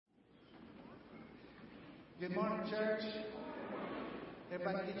Good morning, church.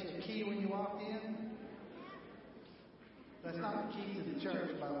 Everybody get you a key when you walk in? That's not the key to the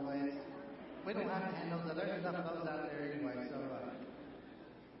church, by the way. We don't have to hand those out. There's enough of those out there anyway, so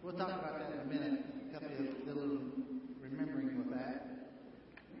we'll talk about that in a minute. A couple of little remembering with that.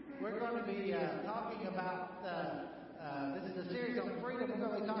 We're going to be talking about, this is a series on freedom. We're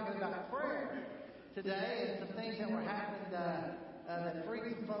going to be talking about prayer today and some things that were happening that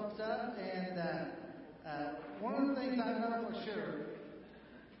freed some folks up. And one of the things I know for sure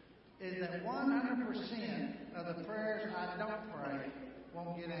is that 100% of the prayers I don't pray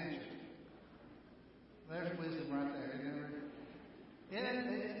won't get answered. There's wisdom right there.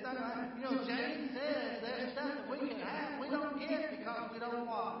 It's not like, James says there's stuff that we can have, we don't get because we don't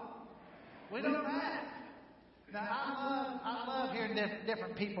want. We don't ask. Now, I love hearing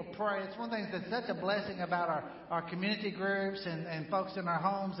different people pray. It's one thing that's such a blessing about our community groups and folks in our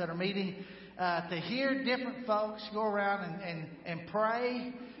homes that are meeting, to hear different folks go around and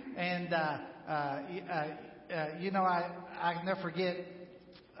pray. And, I never forget,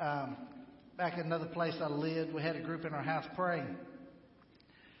 back in another place I lived, we had a group in our house praying.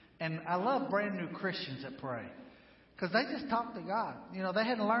 And I love brand new Christians that pray. Because they just talk to God. They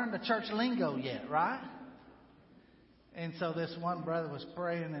hadn't learned the church lingo yet, right? And so this one brother was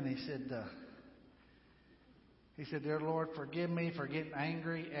praying, and he said, "Dear Lord, forgive me for getting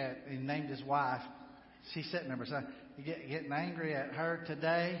angry at," he named his wife. She's sitting there beside him. Getting angry at her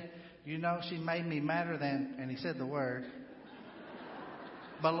today. She made me madder than, and he said the word.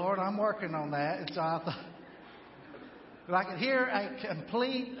 But Lord, I'm working on that. And so I thought, but I could hear a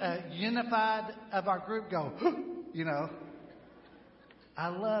complete, unified of our group go, I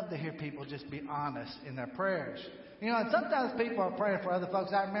love to hear people just be honest in their prayers. And sometimes people are praying for other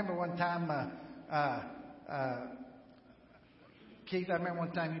folks. I remember one time, Keith,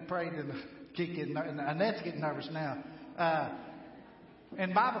 you prayed, and Keith and Annette's getting nervous now.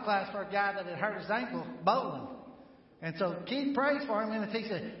 In Bible class for a guy that had hurt his ankle bowling. And so Keith prays for him, and he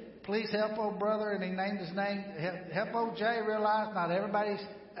said, "Please help old brother," and he named his name. Help old Jay realize not everybody's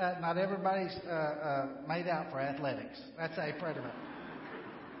made out for athletics. That's how he prayed about it.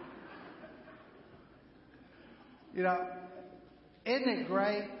 Isn't it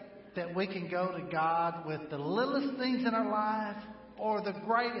great that we can go to God with the littlest things in our life or the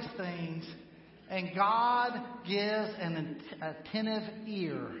greatest things, and God gives an attentive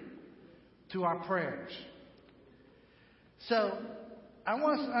ear to our prayers? So I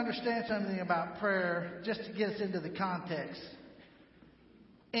want us to understand something about prayer just to get us into the context.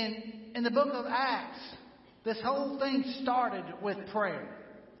 In the book of Acts, this whole thing started with prayer.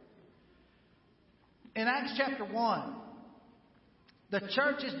 In Acts chapter 1, the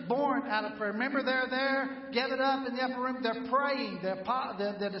church is born out of prayer. Remember, they're there, gathered up in the upper room. They're praying.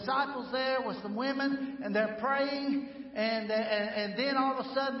 The disciples there with some women, and they're praying. And then all of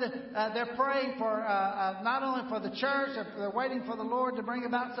a sudden, they're praying for not only for the church, they're waiting for the Lord to bring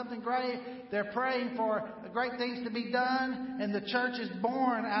about something great. They're praying for great things to be done, and the church is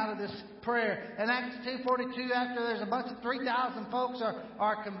born out of this prayer. In Acts 2:42, after there's a bunch of 3,000 folks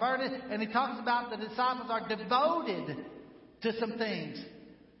are converted, and he talks about the disciples are devoted to some things.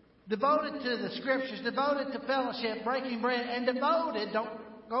 Devoted to the scriptures, devoted to fellowship, breaking bread, and devoted, don't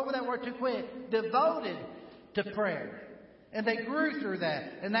go over that word too quick, devoted to prayer. And they grew through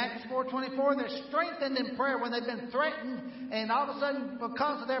that. In Acts 4:24, they're strengthened in prayer when they've been threatened. And all of a sudden,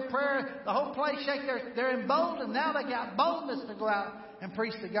 because of their prayer, the whole place shakes. They're emboldened. Now they got boldness to go out and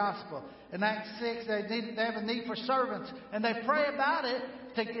preach the gospel. In Acts 6, they have a need for servants. And they pray about it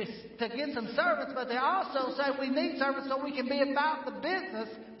to get some servants. But they also say we need servants so we can be about the business,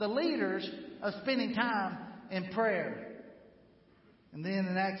 the leaders, of spending time in prayer. And then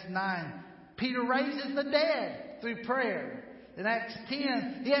in Acts 9, Peter raises the dead through prayer. In Acts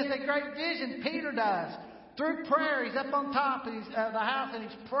 10, he has a great vision, Peter does. Through prayer, he's up on top of the house and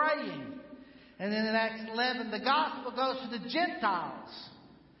he's praying. And then in Acts 11, the gospel goes to the Gentiles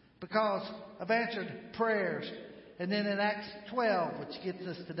because of answered prayers. And then in Acts 12, which gets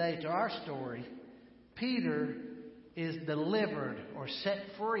us today to our story, Peter is delivered or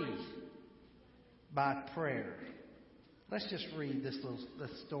set free by prayer. Let's just read this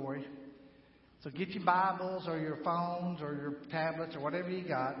story. So get your Bibles or your phones or your tablets or whatever you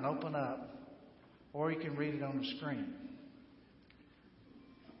got and open up. Or you can read it on the screen.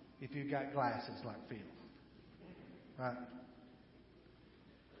 If you've got glasses like Phil. Right?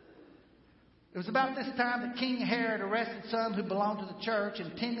 It was about this time that King Herod arrested some who belonged to the church,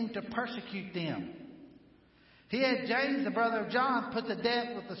 intending to persecute them. He had James, the brother of John, put to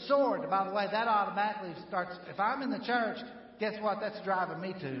death with the sword. By the way, that automatically starts, if I'm in the church, guess what? That's driving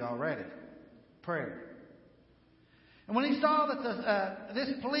me to already. Prayer. And when he saw that this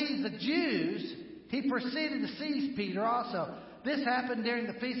pleased the Jews, he proceeded to seize Peter also. This happened during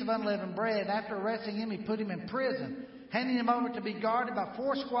the Feast of Unleavened Bread. After arresting him, he put him in prison, handing him over to be guarded by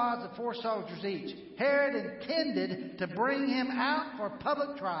 4 squads of 4 soldiers each. Herod intended to bring him out for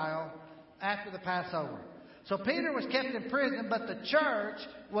public trial after the Passover. So Peter was kept in prison, but the church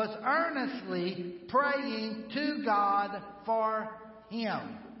was earnestly praying to God for him.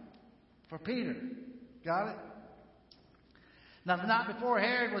 For Peter. Got it? Now, the night before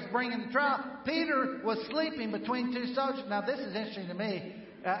Herod was bringing the trial, Peter was sleeping between 2 soldiers. Now, this is interesting to me.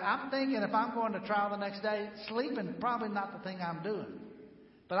 I'm thinking if I'm going to trial the next day, sleeping probably not the thing I'm doing.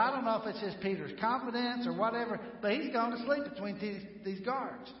 But I don't know if it's just Peter's confidence or whatever, but he's going to sleep between these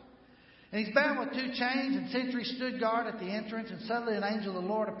guards. And he's bound with 2 chains, and sentries stood guard at the entrance. And suddenly an angel of the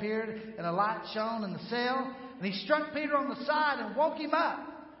Lord appeared, and a light shone in the cell. And he struck Peter on the side and woke him up.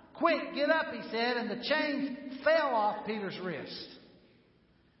 Quick, get up, he said, and the chains fell off Peter's wrist.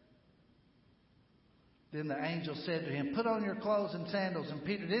 Then the angel said to him, put on your clothes and sandals. And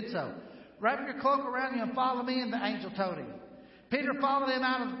Peter did so. Wrap your cloak around you and follow me, and the angel told him. Peter followed him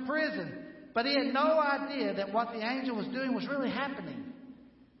out of the prison, but he had no idea that what the angel was doing was really happening.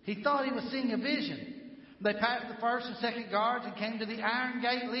 He thought he was seeing a vision. They passed the first and second guards and came to the iron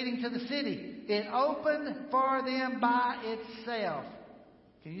gate leading to the city. It opened for them by itself.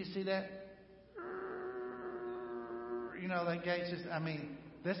 Can you see that? You know, that gate's just,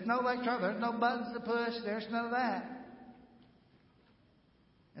 there's no electronic, there's no buttons to push, there's none of that.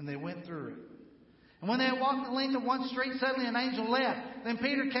 And they went through it. And when they had walked the length of one street, suddenly an angel left. Then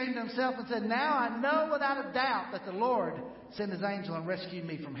Peter came to himself and said, now I know without a doubt that the Lord sent his angel and rescued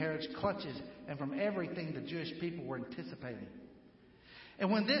me from Herod's clutches and from everything the Jewish people were anticipating.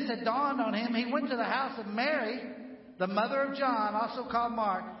 And when this had dawned on him, he went to the house of Mary, the mother of John, also called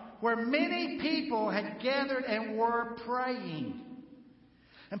Mark, where many people had gathered and were praying.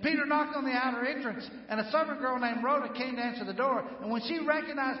 And Peter knocked on the outer entrance, and a servant girl named Rhoda came to answer the door. And when she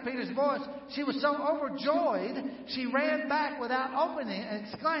recognized Peter's voice, she was so overjoyed, she ran back without opening and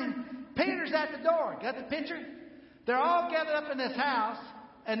exclaimed, Peter's at the door. Got the picture? They're all gathered up in this house,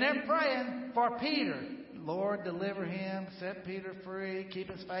 and they're praying for Peter. Lord, deliver him, set Peter free, keep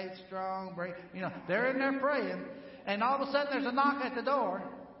his faith strong. They're in there praying. And all of a sudden, there's a knock at the door.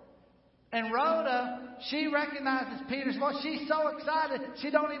 And Rhoda, she recognizes Peter's voice. She's so excited, she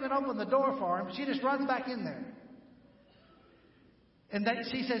don't even open the door for him. She just runs back in there. And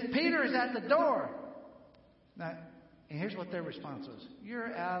she says, Peter is at the door. Now, and here's what their response was.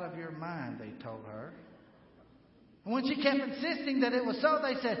 You're out of your mind, they told her. And when she kept insisting that it was so,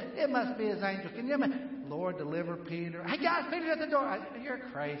 they said, it must be his angel. Can you imagine? Lord, deliver Peter. Hey, guys, Peter's at the door. You're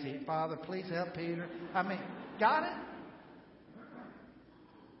crazy. Father, please help Peter. Got it?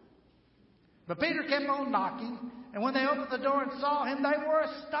 But Peter kept on knocking, and when they opened the door and saw him, they were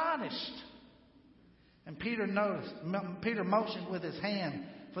astonished. And Peter motioned with his hand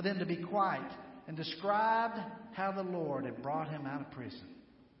for them to be quiet and described how the Lord had brought him out of prison.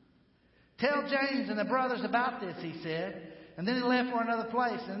 Tell James and the brothers about this, he said. And then he left for another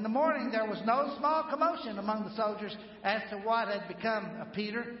place. And in the morning there was no small commotion among the soldiers as to what had become of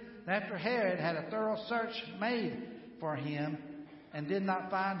Peter. And after Herod had a thorough search made for him and did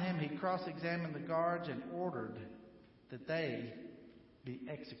not find him, he cross-examined the guards and ordered that they be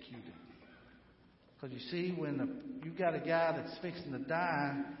executed. Because you see, when you've got a guy that's fixing to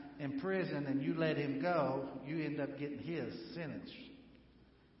die in prison and you let him go, you end up getting his sentence.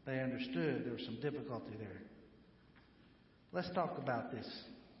 They understood there was some difficulty there. Let's talk about this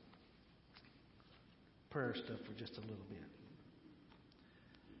prayer stuff for just a little bit.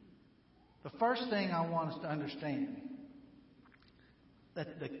 The first thing I want us to understand,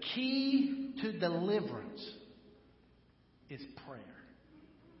 that the key to deliverance is prayer.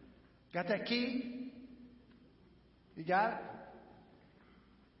 Got that key? You got it?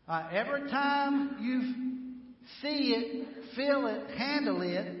 Every time you see it, feel it, handle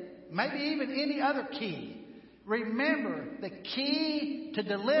it, maybe even any other key, remember the key to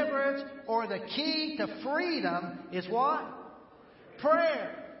deliverance or the key to freedom is what?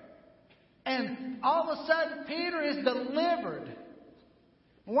 Prayer. And all of a sudden, Peter is delivered.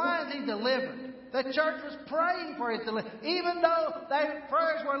 Why is he delivered? The church was praying for his deliverance. Even though their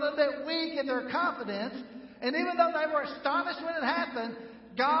prayers were a little bit weak in their confidence, and even though they were astonished when it happened,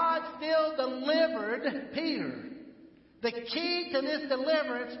 God still delivered Peter. The key to this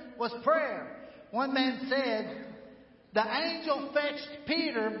deliverance was prayer. One man said, the angel fetched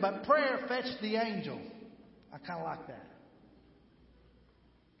Peter, but prayer fetched the angel. I kind of like that.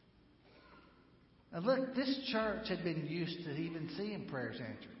 Now look, this church had been used to even seeing prayers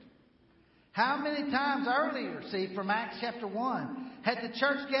answered. How many times earlier, from Acts chapter 1, had the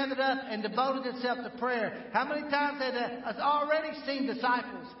church gathered up and devoted itself to prayer? How many times had us already seen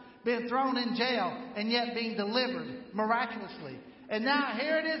disciples being thrown in jail and yet being delivered miraculously? And now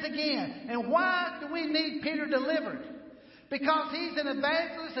here it is again. And why do we need Peter delivered? Because he's an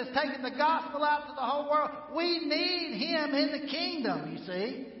evangelist that's taking the gospel out to the whole world. We need him in the kingdom, you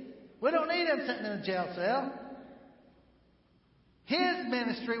see. We don't need him sitting in a jail cell. His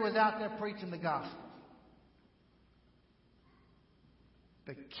ministry was out there preaching the gospel.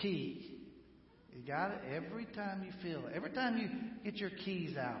 The key. You got it? Every time you feel it. Every time you get your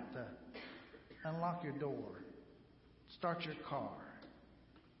keys out to unlock your door, start your car.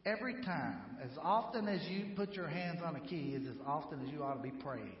 Every time, as often as you put your hands on a key, is as often as you ought to be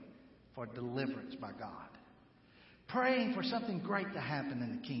praying for deliverance by God. Praying for something great to happen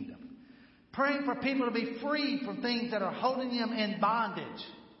in the kingdom. Praying for people to be freed from things that are holding them in bondage.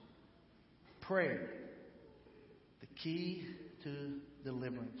 Prayer. The key to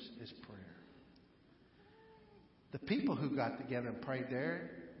deliverance is prayer. The people who got together and prayed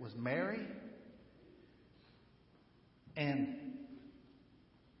there was Mary and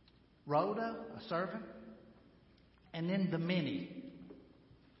Rhoda, a servant, and then the many.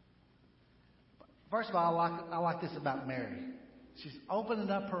 First of all, I like this about Mary. She's opening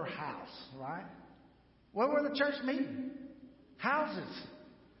up her house, right? Where were the church meeting? Houses.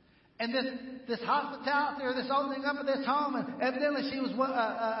 And this hospitality or this opening up of this home, and evidently she was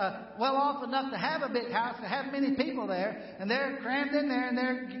well off enough to have a big house, to have many people there, and they're crammed in there, and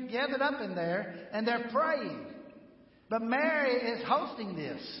they're gathered up in there, and they're praying. But Mary is hosting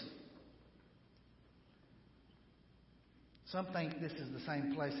this. Some think this is the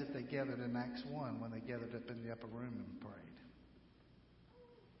same place that they gathered in Acts 1 when they gathered up in the upper room and prayed.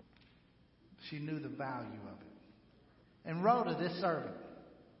 She knew the value of it. And Rhoda, this servant.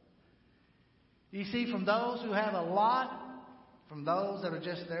 You see, from those who have a lot, from those that are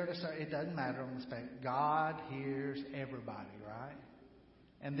just there to serve, it doesn't matter on the spectrum. God hears everybody, right?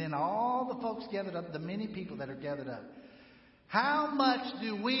 And then all the folks gathered up, the many people that are gathered up. How much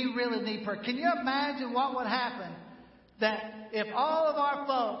do we really need prayer? Can you imagine what would happen that if all of our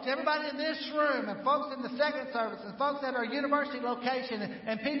folks, everybody in this room, and folks in the second service, and folks at our university location,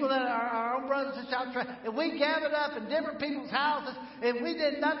 and people that are our own brothers and sisters, if we gathered up in different people's houses, if we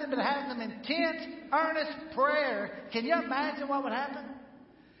did nothing but have some intense, earnest prayer, can you imagine what would happen?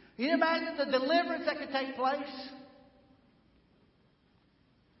 Can you imagine the deliverance that could take place?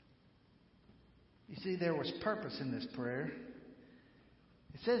 You see, there was purpose in this prayer.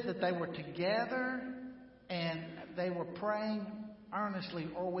 It says that they were together and they were praying earnestly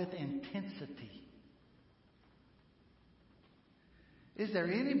or with intensity. Is there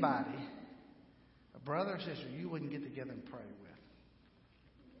anybody, a brother or sister, you wouldn't get together and pray with?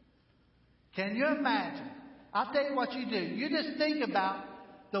 Can you imagine? I'll tell you what you do. You just think about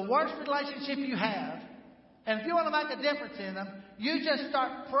the worst relationship you have, and if you want to make a difference in them, you just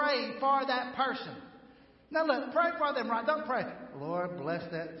start praying for that person. Now look, pray for them, right? Don't pray, Lord, bless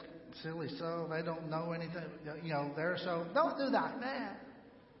that silly soul. They don't know anything. You know, they're so. Don't do that, man.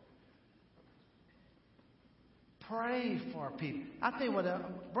 Pray for people. I tell you what,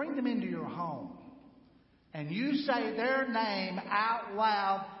 bring them into your home. And you say their name out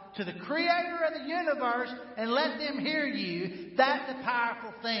loud to the creator of the universe and let them hear you. That's a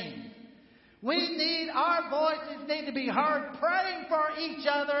powerful thing. Our voices need to be heard praying for each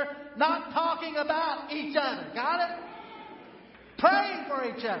other, not talking about each other. Got it? Praying for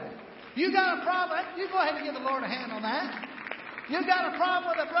each other. You got a problem, you go ahead and give the Lord a hand on that. You got a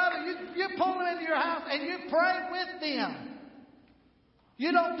problem with a brother, you pull them into your house and you pray with them.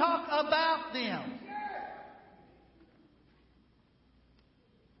 You don't talk about them.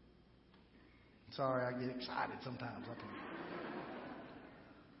 Sorry, I get excited sometimes up here.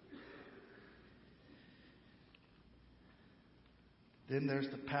 Then there's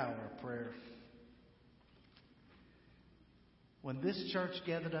the power of prayer. When this church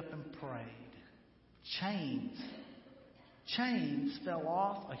gathered up and prayed, chains fell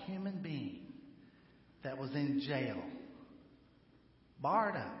off a human being that was in jail,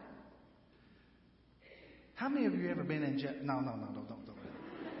 barred up. How many of you ever been in jail? No, don't.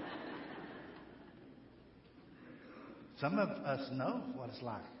 Some of us know what it's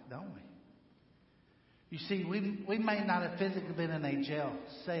like, don't we? You see, we may not have physically been in a jail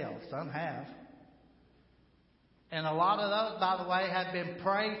cell. Some have. And a lot of those, by the way, have been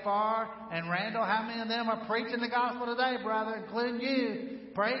prayed for. And Randall, how many of them are preaching the gospel today, brother, including you?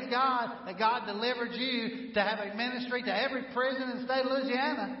 Praise God that God delivered you to have a ministry to every prison in the state of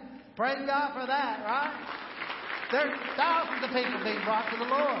Louisiana. Praise God for that, right? There's thousands of people being brought to the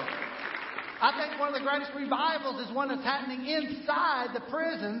Lord. I think one of the greatest revivals is one that's happening inside the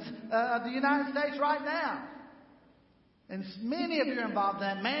prisons of the United States right now. And many of you are involved in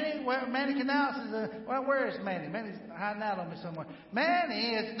that. Manny Canales is where is Manny? Manny's hiding out on me somewhere.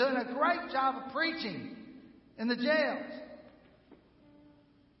 Manny is doing a great job of preaching in the jails.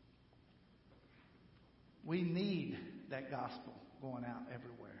 We need that gospel going out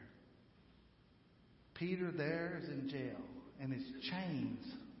everywhere. Peter there is in jail, and his chains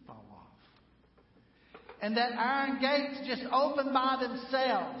fall off. And that iron gates just open by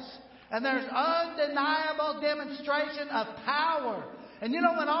themselves. And there's undeniable demonstration of power. And you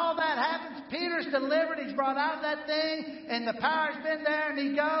know, when all that happens, Peter's delivered. He's brought out of that thing, and the power's been there, and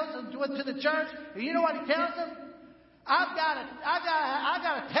he goes to the church. And you know what he tells them? I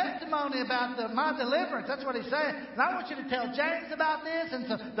got a testimony about my deliverance. That's what he's saying. And I want you to tell James about this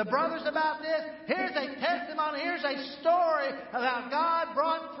and the brothers about this. Here's a testimony. Here's a story of how God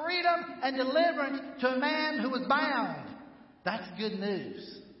brought freedom and deliverance to a man who was bound. That's good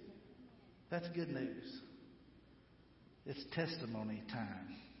news. That's good news. It's testimony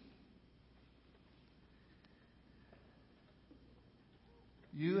time.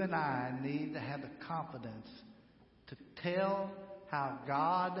 You and I need to have the confidence to tell how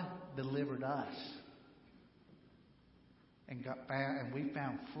God delivered us. And we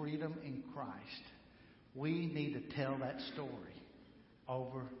found freedom in Christ. We need to tell that story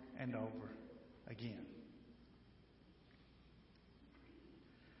over and over again.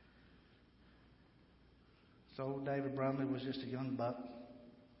 So David Brumley was just a young buck.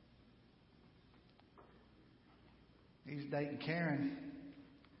 He's dating Karen.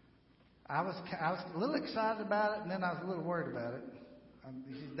 I was a little excited about it, and then I was a little worried about it.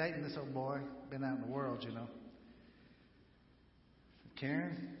 He's dating this old boy, been out in the world, you know.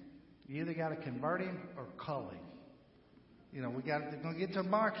 Karen, you either got to convert him or cull him. You know, we're going to get to a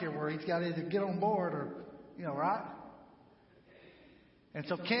mark here where he's got to either get on board or, you know, right? And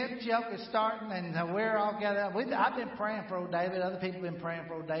so Camp Joke is starting, and we're all gathered. I've been praying for old David. Other people have been praying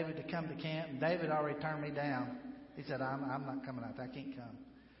for old David to come to camp. And David already turned me down. He said, I'm not coming out there. I can't come.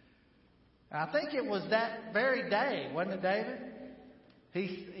 And I think it was that very day, wasn't it, David?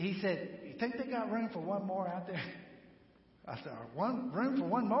 He said, you think they got room for one more out there? I said, room for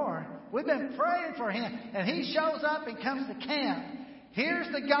one more? We've been praying for him. And he shows up and comes to camp. Here's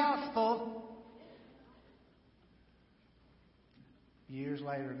the gospel. Years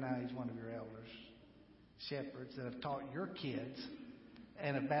later, now he's one of your elders, shepherds that have taught your kids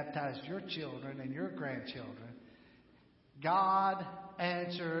and have baptized your children and your grandchildren. God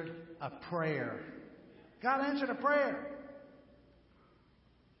answered a prayer. God answered a prayer.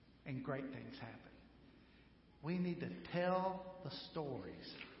 And great things happen. We need to tell the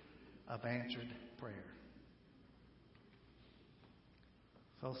stories of answered prayer.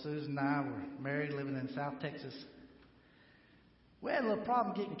 So Susan and I were married, living in South Texas. We had a little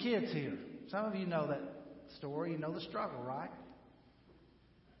problem getting kids here. Some of you know that story. You know the struggle, right?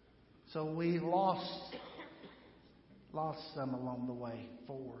 So we lost some along the way.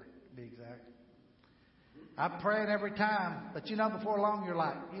 4, to be exact. I'm praying every time. But you know, before long, you're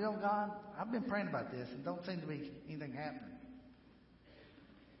like, you know, God, I've been praying about this, and don't seem to be anything happening.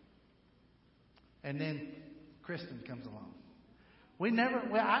 And then Kristen comes along.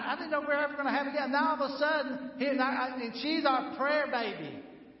 I didn't know we were ever going to have it again. Now all of a sudden, and she's our prayer baby.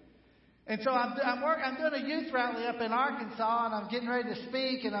 And so I'm doing a youth rally up in Arkansas, and I'm getting ready to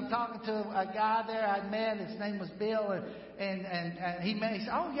speak, and I'm talking to a guy there I'd met. His name was Bill, and he said,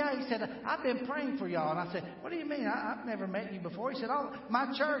 oh yeah, he said, I've been praying for y'all. And I said, what do you mean? I've never met you before. He said, oh,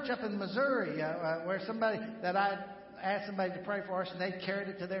 my church up in Missouri, where somebody that I asked somebody to pray for us, and they carried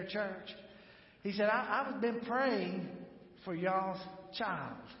it to their church. He said, I've been praying for y'all's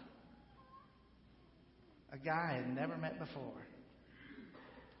child. A guy I had never met before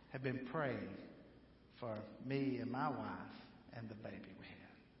had been praying for me and my wife and the baby we had.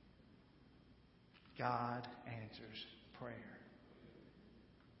 God answers prayer.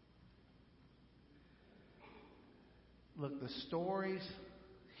 Look, the stories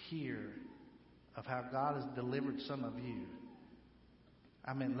here of how God has delivered some of you.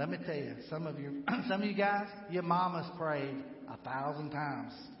 I mean, let me tell you, some of you guys, your mama's prayed 1,000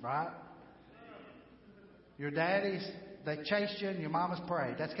 times, right? Your daddies, they chased you and your mama's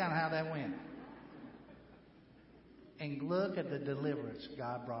prayed. That's kind of how that went. And look at the deliverance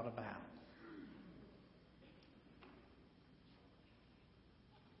God brought about.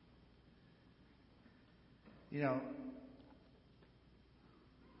 You know,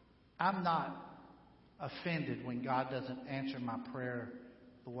 I'm not offended when God doesn't answer my prayer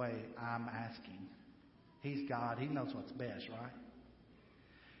the way I'm asking. He's God. He knows what's best, right?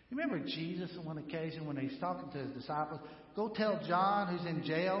 You remember Jesus on one occasion when he's talking to his disciples, go tell John who's in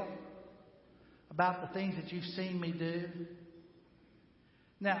jail about the things that you've seen me do.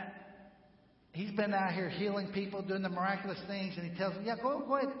 Now, he's been out here healing people, doing the miraculous things, and he tells them, yeah, go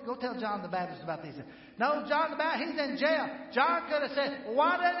ahead, go tell John the Baptist about these things. No, John the Baptist, he's in jail. John could have said, well,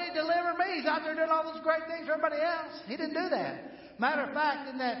 why didn't he deliver me? He's out there doing all those great things for everybody else. He didn't do that. Matter of fact,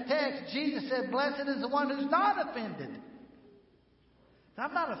 in that text, Jesus said, blessed is the one who's not offended.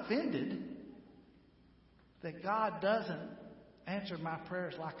 I'm not offended that God doesn't answer my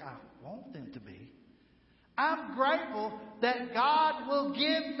prayers like I want them to be. I'm grateful that God will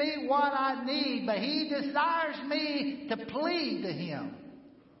give me what I need, but He desires me to plead to Him.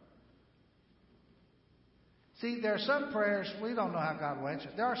 See, there are some prayers we don't know how God will answer.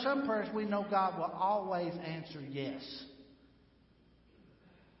 There are some prayers we know God will always answer yes.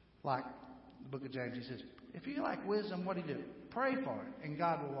 Like the book of James, he says, if you like wisdom, what do you do? Pray for it, and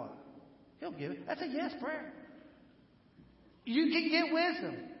God will what? He'll give it. That's a yes prayer. You can get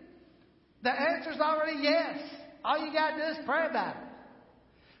wisdom. The answer's already yes. All you got to do is pray about it.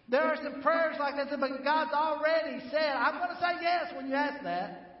 There are some prayers like that, but God's already said, I'm going to say yes when you ask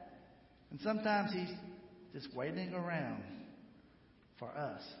that. And sometimes He's just waiting around for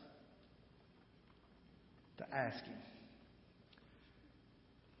us to ask Him.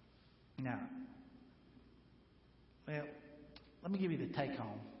 Now, well, let me give you the take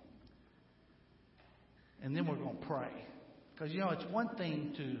home. And then we're going to pray. Because, it's one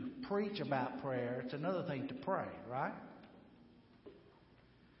thing to preach about prayer. It's another thing to pray, right?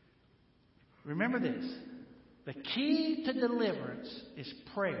 Remember this. The key to deliverance is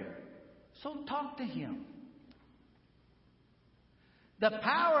prayer. So talk to Him. The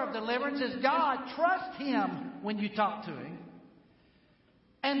power of deliverance is God. Trust Him when you talk to Him.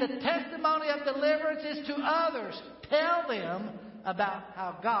 And the testimony of deliverance is to others. Tell them about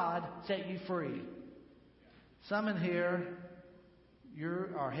how God set you free. Some in here, you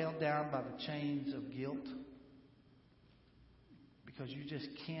are held down by the chains of guilt because you just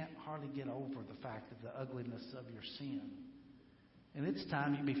can't hardly get over the fact of the ugliness of your sin. And it's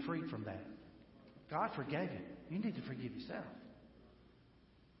time you be freed from that. God forgave you. You need to forgive yourself.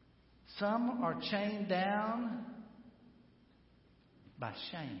 Some are chained down by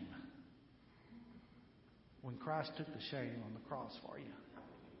shame. When Christ took the shame on the cross for you.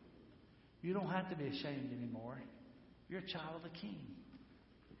 You don't have to be ashamed anymore. You're a child of the King.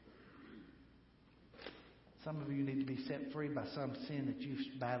 Some of you need to be set free by some sin that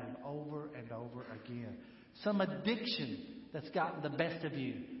you've battled over and over again. Some addiction that's gotten the best of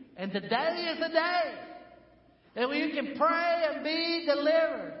you. And today is the day that you can pray and be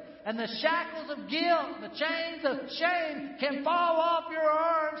delivered. And the shackles of guilt, the chains of shame can fall off your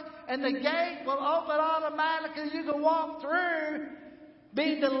arms. And the gate will open automatically. You can walk through,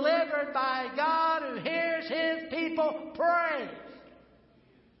 be delivered by God who hears His people pray.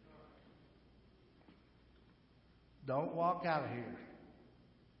 Don't walk out of here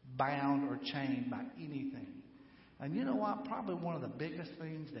bound or chained by anything. And you know what? Probably one of the biggest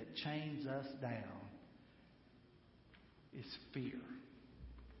things that chains us down is fear.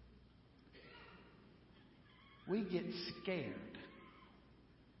 We get scared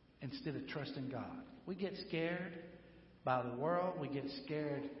instead of trusting God. We get scared by the world. We get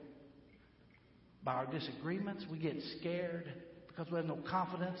scared by our disagreements. We get scared because we have no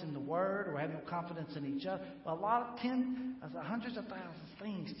confidence in the Word or we have no confidence in each other. Hundreds of thousands of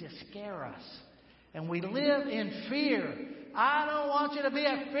things just scare us. And we live in fear. I don't want you to be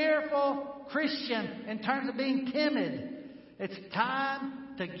a fearful Christian in terms of being timid. It's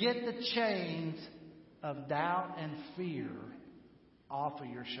time to get the chains of doubt and fear off of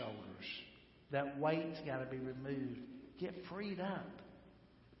your shoulders. That weight's got to be removed. Get freed up.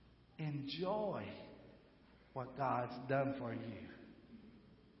 Enjoy what God's done for you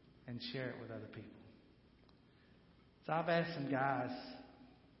and share it with other people. So I've asked some guys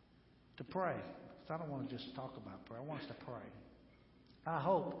to pray. Because I don't want to just talk about prayer. I want us to pray. I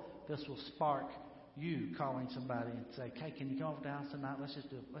hope this will spark you calling somebody and say, hey, can you come over to the house tonight? Let's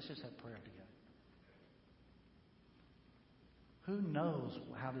just have prayer together. Who knows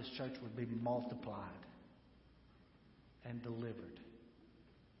how this church would be multiplied and delivered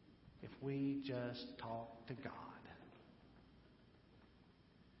if we just talk to God.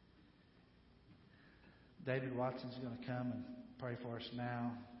 David Watson's going to come and pray for us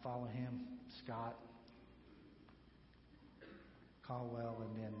now. Follow him. Scott Caldwell,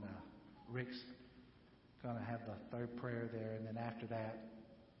 and then Rick's going to have the third prayer there, and then after that,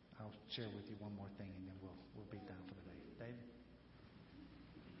 I'll share with you one more thing, and then we'll be done for the day. David?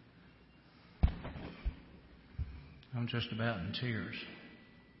 I'm just about in tears.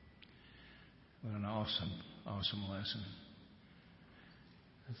 What an awesome, awesome lesson.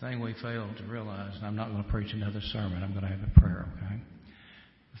 The thing we fail to realize, and I'm not going to preach another sermon, I'm going to have a prayer, okay?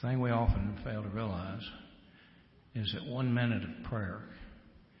 The thing we often fail to realize is that 1 minute of prayer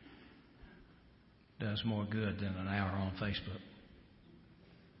does more good than an hour on Facebook.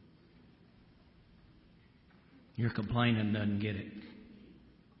 Your complaining doesn't get it.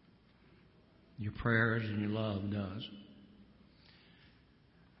 Your prayers and your love does.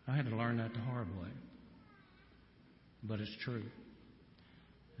 I had to learn that the hard way. But it's true.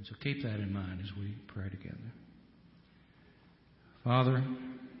 And so keep that in mind as we pray together. Father,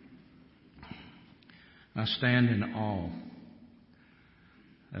 I stand in awe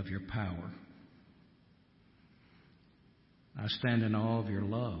of your power. I stand in awe of your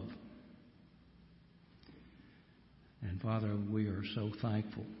love. And Father, we are so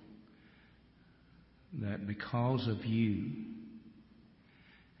thankful that because of you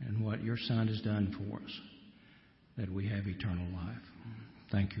and what your Son has done for us, that we have eternal life.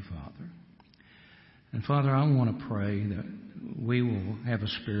 Thank you, Father. And Father, I want to pray that we will have a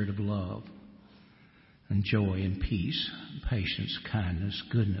spirit of love and joy and peace, patience, kindness,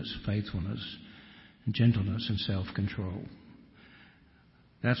 goodness, faithfulness, gentleness, and self-control.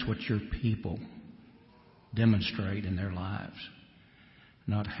 That's what your people demonstrate in their lives,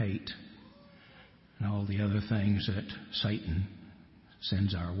 not hate and all the other things that Satan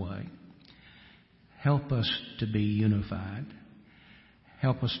sends our way. Help us to be unified.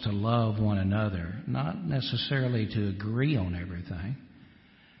 Help us to love one another, not necessarily to agree on everything,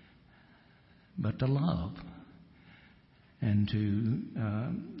 but to love. And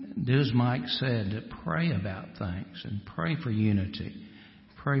to do as Mike said, to pray about things and pray for unity.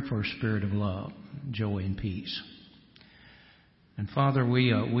 Pray for a spirit of love, joy, and peace. And Father, we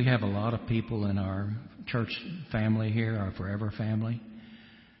have a lot of people in our church family here, our Forever family,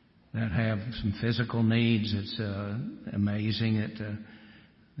 that have some physical needs. It's amazing that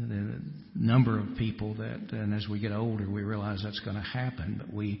the number of people that, and as we get older, we realize that's going to happen.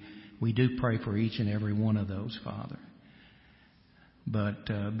 But we do pray for each and every one of those, Father.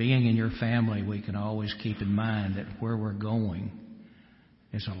 But being in your family, we can always keep in mind that where we're going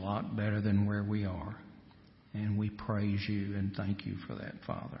is a lot better than where we are. And we praise you and thank you for that,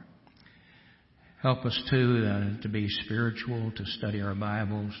 Father. Help us, too, to be spiritual, to study our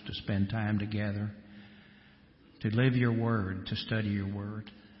Bibles, to spend time together, to live your word, to study your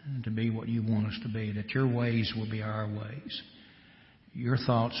word, and to be what you want us to be, that your ways will be our ways. Your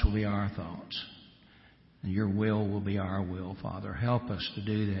thoughts will be our thoughts. And your will be our will, Father. Help us to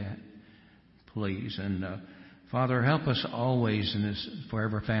do that, please. And Father, help us always in this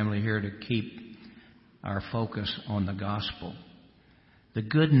Forever family here to keep our focus on the gospel. The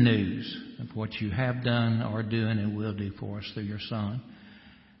good news of what you have done, are doing, and will do for us through your Son.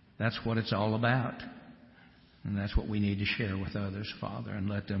 That's what it's all about. And that's what we need to share with others, Father, and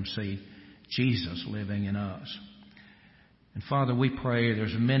let them see Jesus living in us. And Father, we pray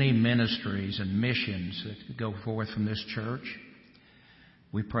there's many ministries and missions that go forth from this church.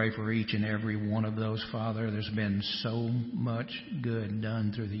 We pray for each and every one of those, Father. There's been so much good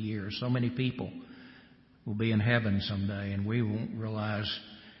done through the years. So many people will be in heaven someday, and we won't realize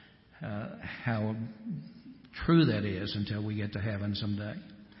how true that is until we get to heaven someday.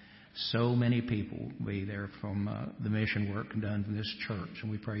 So many people will be there from the mission work done from this church,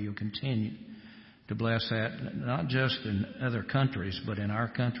 and we pray you'll continue to bless that, not just in other countries, but in our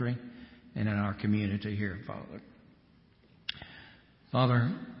country and in our community here, Father.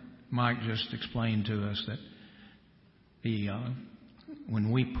 Father, Mike just explained to us that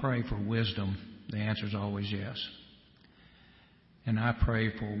when we pray for wisdom, the answer is always yes. And I pray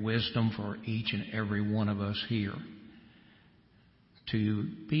for wisdom for each and every one of us here to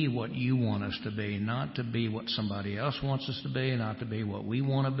be what you want us to be, not to be what somebody else wants us to be, not to be what we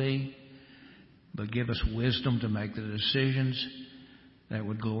want to be, but give us wisdom to make the decisions that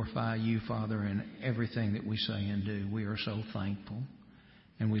would glorify you, Father, in everything that we say and do. We are so thankful,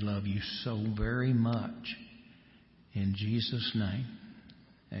 and we love you so very much. In Jesus' name,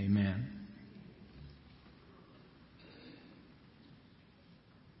 amen.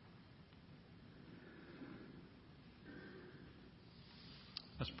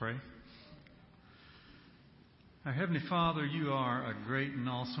 Let's pray. Our Heavenly Father, you are a great and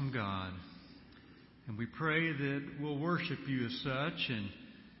awesome God. And we pray that we'll worship you as such. And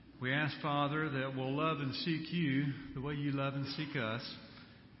we ask, Father, that we'll love and seek you the way you love and seek us.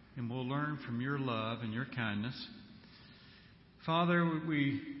 And we'll learn from your love and your kindness. Father,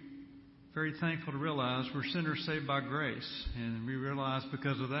 we're very thankful to realize we're sinners saved by grace. And we realize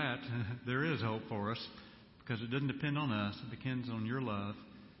because of that, there is hope for us. Because it doesn't depend on us. It depends on your love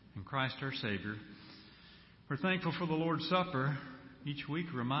in Christ our Savior. We're thankful for the Lord's Supper, each week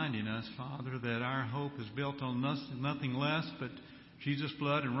reminding us, Father, that our hope is built on nothing less but Jesus'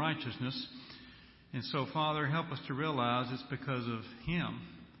 blood and righteousness. And so, Father, help us to realize it's because of Him,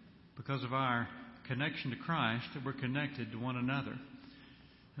 because of our connection to Christ, that we're connected to one another.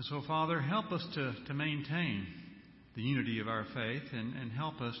 And so, Father, help us to maintain the unity of our faith and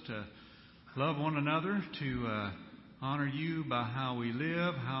help us to love one another, to honor You by how we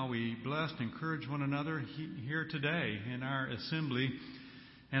live, how we bless and encourage one another here today in our assembly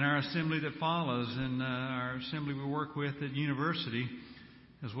and our assembly that follows and our assembly we work with at university,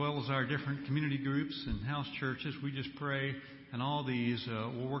 as well as our different community groups and house churches. We just pray, and all these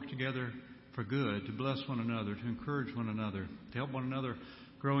will work together for good, to bless one another, to encourage one another, to help one another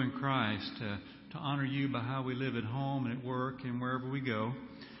grow in Christ, to honor You by how we live at home and at work and wherever we go.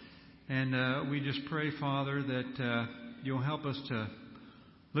 And we just pray, Father, that You'll help us to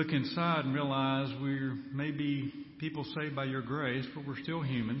look inside and realize we're maybe people saved by Your grace, but we're still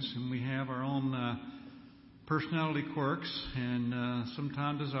humans, and we have our own personality quirks and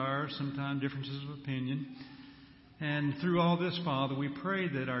sometimes desires, sometimes differences of opinion. And through all this, Father, we pray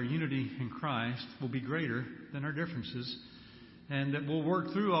that our unity in Christ will be greater than our differences, and that we'll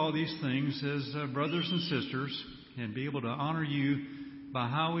work through all these things as brothers and sisters and be able to honor You by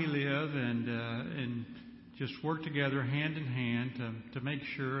how we live and just work together hand in hand to make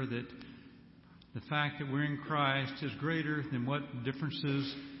sure that the fact that we're in Christ is greater than what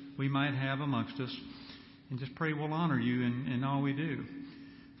differences we might have amongst us. And just pray we'll honor You in all we do.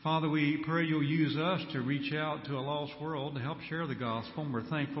 Father, we pray You'll use us to reach out to a lost world to help share the gospel. And we're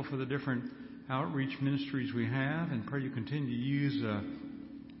thankful for the different outreach ministries we have, and pray You continue to use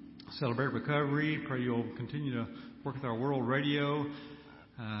Celebrate Recovery. Pray You'll continue to work with our World Radio,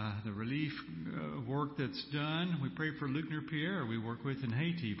 the relief work that's done. We pray for Luc Pierre we work with in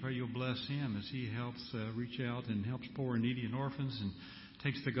Haiti. Pray You'll bless him as he helps reach out and helps poor and needy and orphans and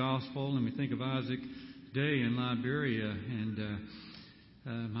takes the gospel. And we think of Isaac Day in Liberia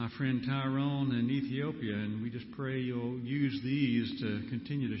and my friend Tyrone in Ethiopia. And we just pray You'll use these to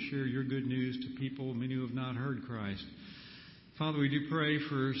continue to share Your good news to people, many who have not heard Christ. Father, we do pray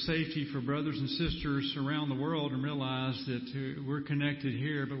for safety for brothers and sisters around the world, and realize that we're connected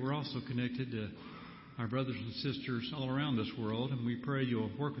here, but we're also connected to our brothers and sisters all around this world. And we pray You'll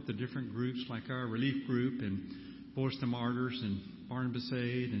work with the different groups like our relief group and Voice of the Martyrs and Barnabas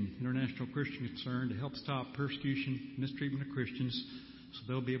Aid and International Christian Concern to help stop persecution and mistreatment of Christians, so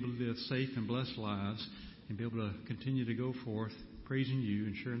they'll be able to live safe and blessed lives and be able to continue to go forth praising You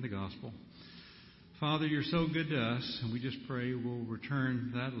and sharing the gospel. Father, You're so good to us, and we just pray we'll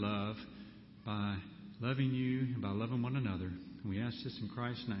return that love by loving You and by loving one another. And we ask this in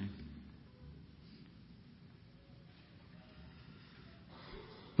Christ's name.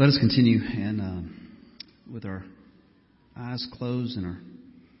 Let us continue, and with our eyes closed and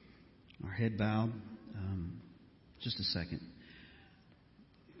our head bowed, just a second.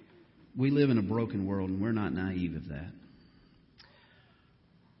 We live in a broken world, and we're not naive of that.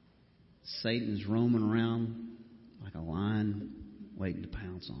 Satan's roaming around like a lion waiting to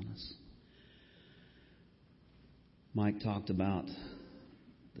pounce on us. Mike talked about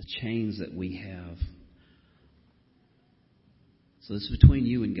the chains that we have. So this is between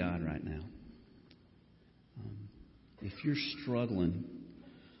you and God right now. If you're struggling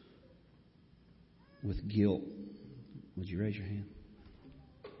with guilt, would you raise your hand?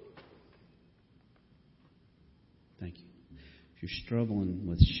 Thank you. If you're struggling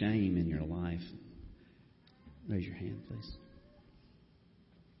with shame in your life, raise your hand, please.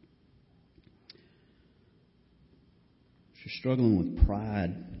 If you're struggling with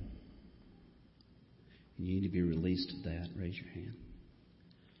pride and you need to be released of that, raise your hand.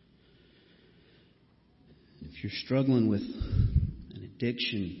 If you're struggling with an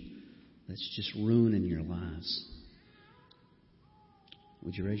addiction that's just ruining your lives,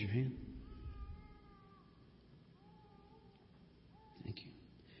 would you raise your hand? Thank you.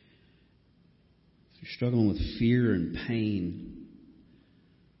 If you're struggling with fear and pain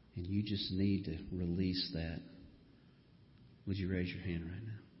and you just need to release that, would you raise your hand right now?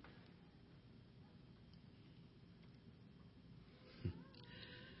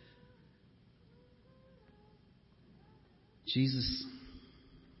 Jesus,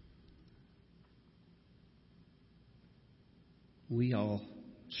 we all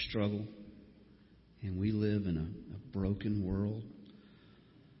struggle and we live in a broken world.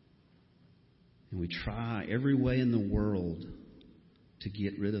 And we try every way in the world to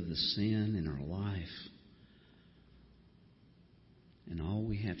get rid of the sin in our life. And all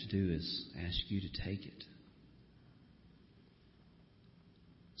we have to do is ask you to take it.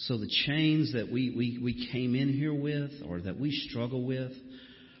 So the chains that we came in here with, or that we struggle with,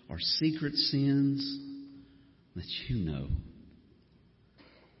 are secret sins that you know.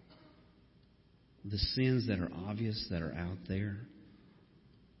 The sins that are obvious, that are out there.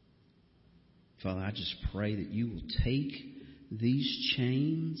 Father, I just pray that you will take these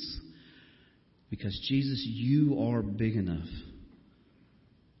chains, because Jesus, you are big enough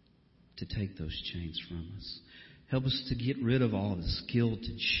to take those chains from us. Help us to get rid of all this guilt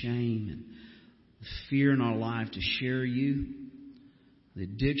and shame and the fear in our life to share you, the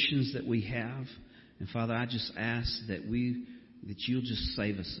addictions that we have. And Father, I just ask that you'll just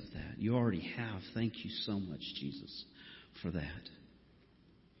save us of that. You already have. Thank you so much, Jesus, for that.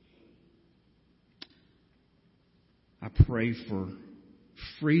 I pray for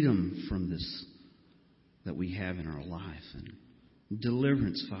freedom from this that we have in our life, and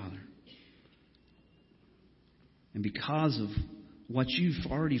deliverance, Father. And because of what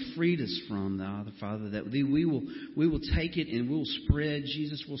you've already freed us from, Father, that we will take it and we'll spread,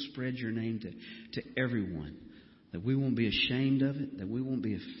 Jesus will spread your name to everyone. That we won't be ashamed of it, that we won't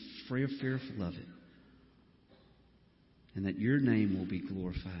be fearful of it. And that your name will be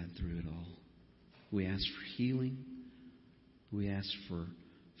glorified through it all. We ask for healing. We ask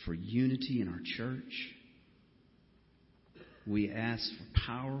for unity in our church. We ask for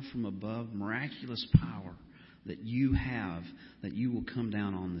power from above, miraculous power that you have, that you will come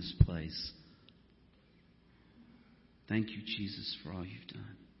down on this place. Thank you, Jesus, for all you've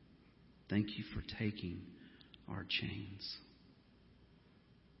done. Thank you for taking our chains.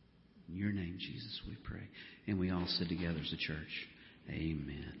 In your name, Jesus, we pray. And we all sit together as a church.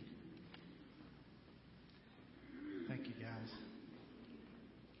 Amen. Thank you, guys.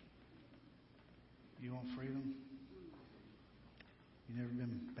 You want freedom? You never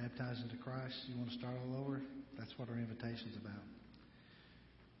been baptized into Christ? You want to start all over? That's what our invitation's about.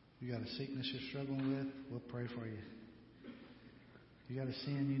 You got a sickness you're struggling with? We'll pray for you. You got a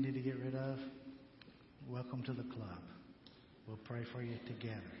sin you need to get rid of? Welcome to the club. We'll pray for you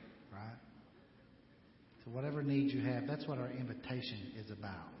together, right? So whatever needs you have, that's what our invitation is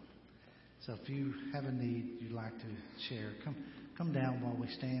about. So if you have a need you'd like to share, come down while we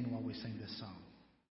stand, while we sing this song.